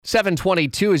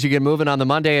7:22 as you get moving on the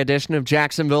Monday edition of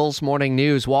Jacksonville's Morning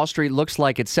News. Wall Street looks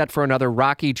like it's set for another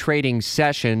rocky trading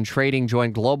session. Trading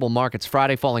joined global markets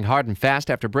Friday, falling hard and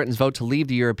fast after Britain's vote to leave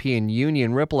the European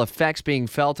Union. Ripple effects being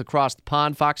felt across the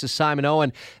pond. Fox's Simon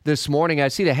Owen this morning. I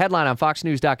see the headline on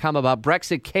FoxNews.com about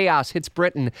Brexit chaos hits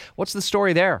Britain. What's the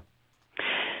story there?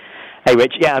 Hey,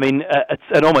 Rich. Yeah, it's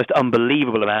an almost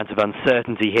unbelievable amount of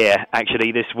uncertainty here.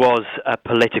 Actually, this was a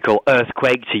political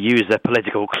earthquake, to use a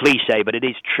political cliche, but it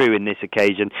is true in this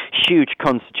occasion. Huge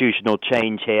constitutional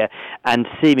change here, and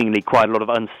seemingly quite a lot of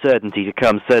uncertainty to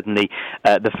come, certainly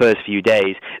the first few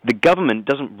days. The government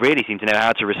doesn't really seem to know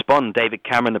how to respond. David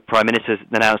Cameron, the Prime Minister,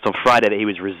 announced on Friday that he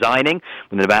was resigning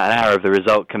within about an hour of the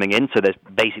result coming in, so there's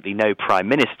basically no Prime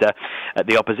Minister.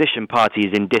 The opposition party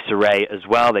is in disarray as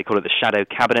well. They call it the Shadow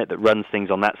Cabinet that runs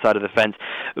things on that side of the fence.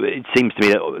 It seems to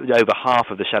me that over half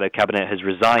of the Shadow Cabinet has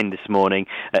resigned this morning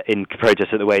in protest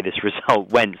at the way this result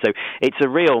went. So it's a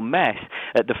real mess.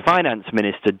 The Finance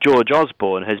Minister, George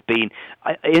Osborne, has been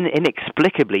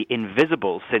inexplicably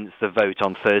invisible since the vote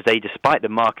on Thursday, despite the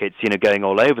markets, going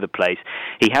all over the place.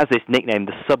 He has this nickname,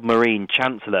 the Submarine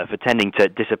Chancellor, for tending to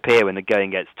disappear when the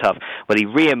going gets tough. Well, he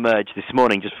re-emerged this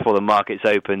morning just before the markets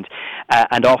opened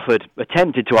and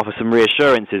attempted to offer some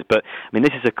reassurances. But,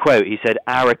 this is a quote. He said,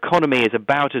 "Our economy is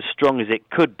about as strong as it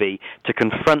could be to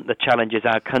confront the challenges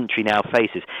our country now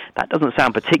faces." That doesn't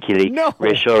sound particularly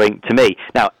reassuring to me.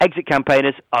 Now, exit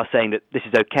campaigners are saying that this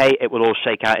is okay, it will all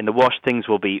shake out in the wash, things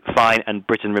will be fine, and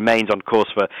Britain remains on course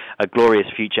for a glorious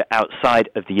future outside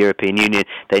of the European Union.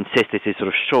 They insist this is sort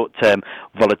of short-term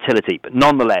volatility. But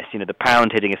nonetheless, the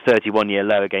pound hitting a 31-year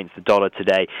low against the dollar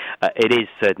today, it is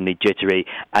certainly jittery,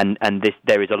 and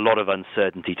there is a lot of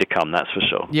uncertainty to come, that's for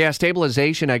sure. Yeah,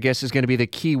 stabilization, I guess, is going to be the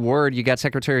key word. You got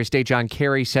Secretary of State John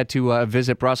Kerry set to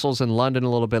visit Brussels and London a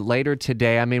little bit later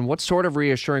today. What sort of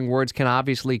reassuring words can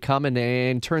obviously come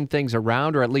and turn things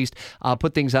around, or at least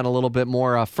put things on a little bit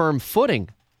more firm footing?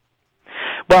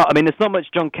 Well, there's not much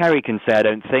John Kerry can say, I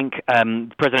don't think.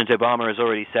 President Obama has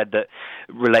already said that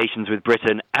relations with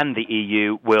Britain and the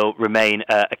EU will remain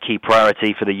a key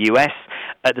priority for the US.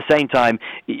 At the same time,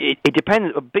 it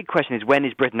depends. A big question is, when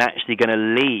is Britain actually going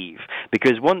to leave?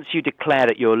 Because once you declare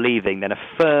that you're leaving, then a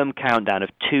firm countdown of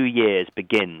 2 years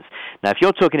begins. Now, if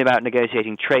you're talking about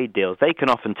negotiating trade deals, they can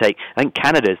often take, I think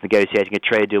Canada's negotiating a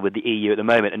trade deal with the EU at the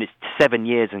moment, and it's 7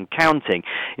 years and counting.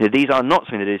 These are not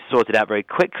something that is sorted out very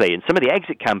quickly. And some of the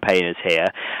exit campaigners here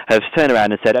have turned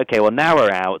around and said, okay, well, now we're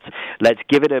out. Let's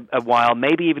give it a while,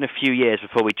 maybe even a few years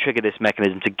before we trigger this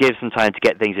mechanism, to give some time to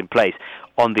get things in place.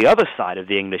 On the other side of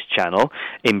the English Channel,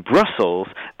 in Brussels,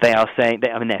 they are saying,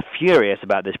 they're furious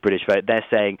about this British vote. They're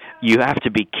saying, you have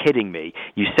to be kidding me.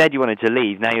 You said you wanted to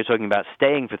leave. Now you're talking about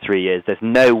staying for 3 years. There's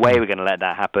no way we're going to let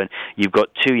that happen. You've got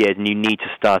 2 years and you need to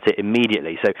start it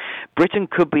immediately. So Britain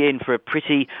could be in for a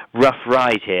pretty rough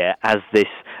ride here as this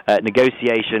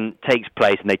negotiation takes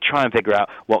place and they try and figure out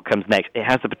what comes next. It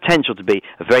has the potential to be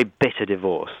a very bitter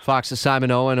divorce. Fox's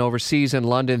Simon Owen overseas in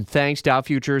London. Thanks. Dow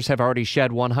futures have already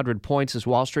shed 100 points as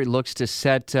Wall Street looks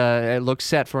set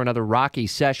for another rocky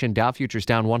session. Dow futures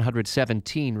down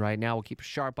 117 right now. We'll keep a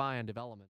sharp eye on development.